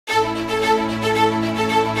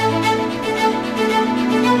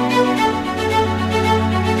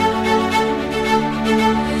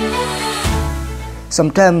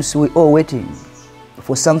Sometimes we are waiting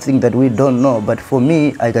for something that we don't know, but for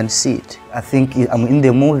me, I can see it. I think I'm in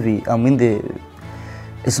the movie,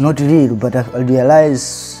 it's not real, but I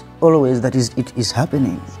realize always that it is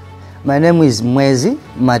happening. My name is Mwezi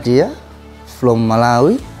Matia from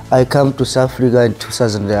Malawi. I came to South Africa in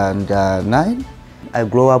 2009. I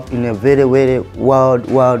grew up in a very, very wild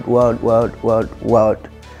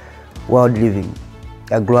living.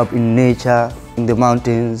 I grew up in nature, in the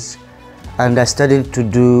mountains, and I started to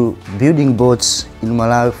do building boats in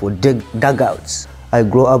Malawi for dugouts. I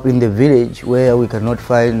grew up in the village where we cannot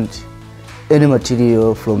find any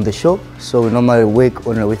material from the shop, so we normally work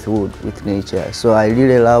only with wood, with nature. So I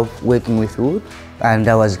really love working with wood, and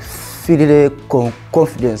I was feeling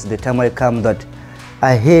confidence the time I come that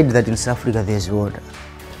I heard that in South Africa there's water.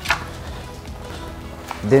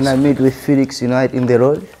 Then I meet with Felix in the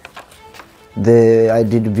road. I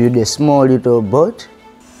did build a small little boat.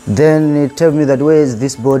 Then he told me that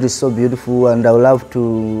this boat is so beautiful and I would love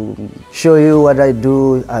to show you what I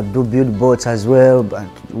do. I do build boats as well, but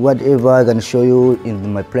whatever I can show you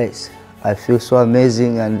in my place. I feel so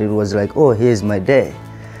amazing, and it was like, oh, here's my day.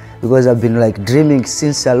 Because I've been like dreaming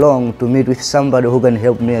since so long to meet with somebody who can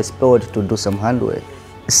help me export to do some handwork.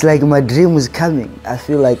 It's like my dream is coming. I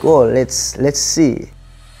feel like, oh, let's see.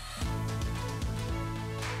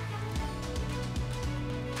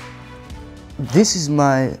 This is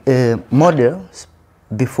my model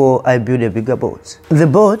before I build a bigger boat. The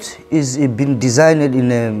boat is been designed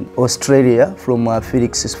in Australia from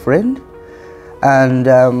Felix's friend, and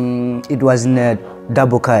it was in a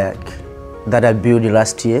double kayak that I built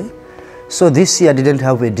last year. So this year I didn't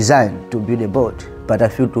have a design to build a boat, but I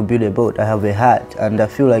feel to build a boat I have a heart, and I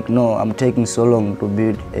feel like, no, I'm taking so long to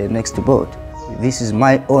build a next boat. This is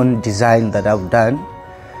my own design that I've done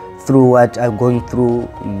through what I'm going through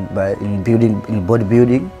in boat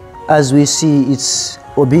building. As we see, it's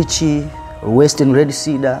obichi, western red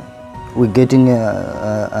cedar. We're getting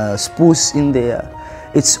a spruce in there.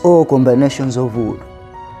 It's all combinations of wood.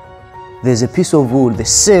 There's a piece of wood, the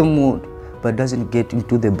same wood, but doesn't get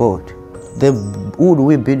into the boat. The wood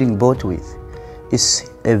we're building boat with is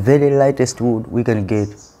a very lightest wood we can get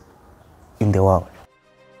in the world.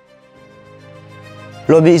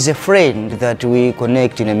 Robbie is a friend that we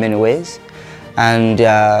connect in many ways, and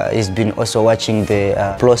he's been also watching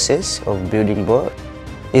the process of building boat.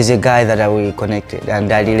 He's a guy that we connected,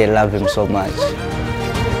 and I really love him so much.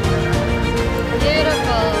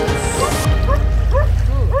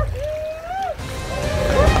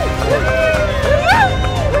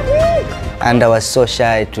 And I was so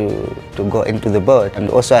shy to go into the boat, and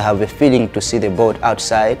also I have a feeling to see the boat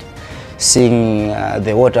outside, seeing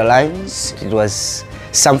the water lines. It was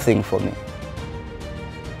something for me.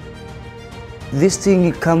 This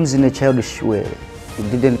thing comes in a childish way.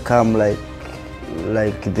 It didn't come like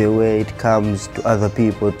the way it comes to other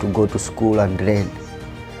people to go to school and learn.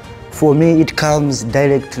 For me, it comes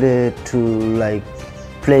directly to like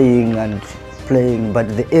playing, but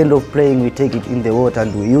at the end of playing, we take it in the water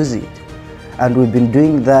and we use it. And we've been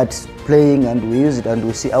doing that, playing, and we use it, and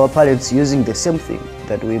we see our parents using the same thing,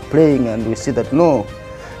 that we're playing, and we see that no,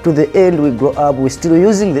 to the end we grow up, we're still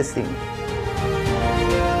using this thing.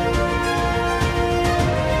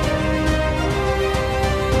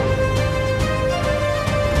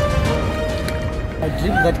 I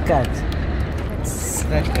dream that cat.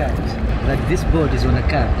 That cat. Like this boat is on a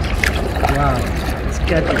cat. Wow, it's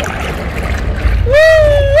catty. Woo!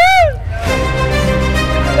 Woo!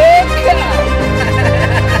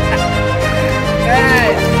 Cat!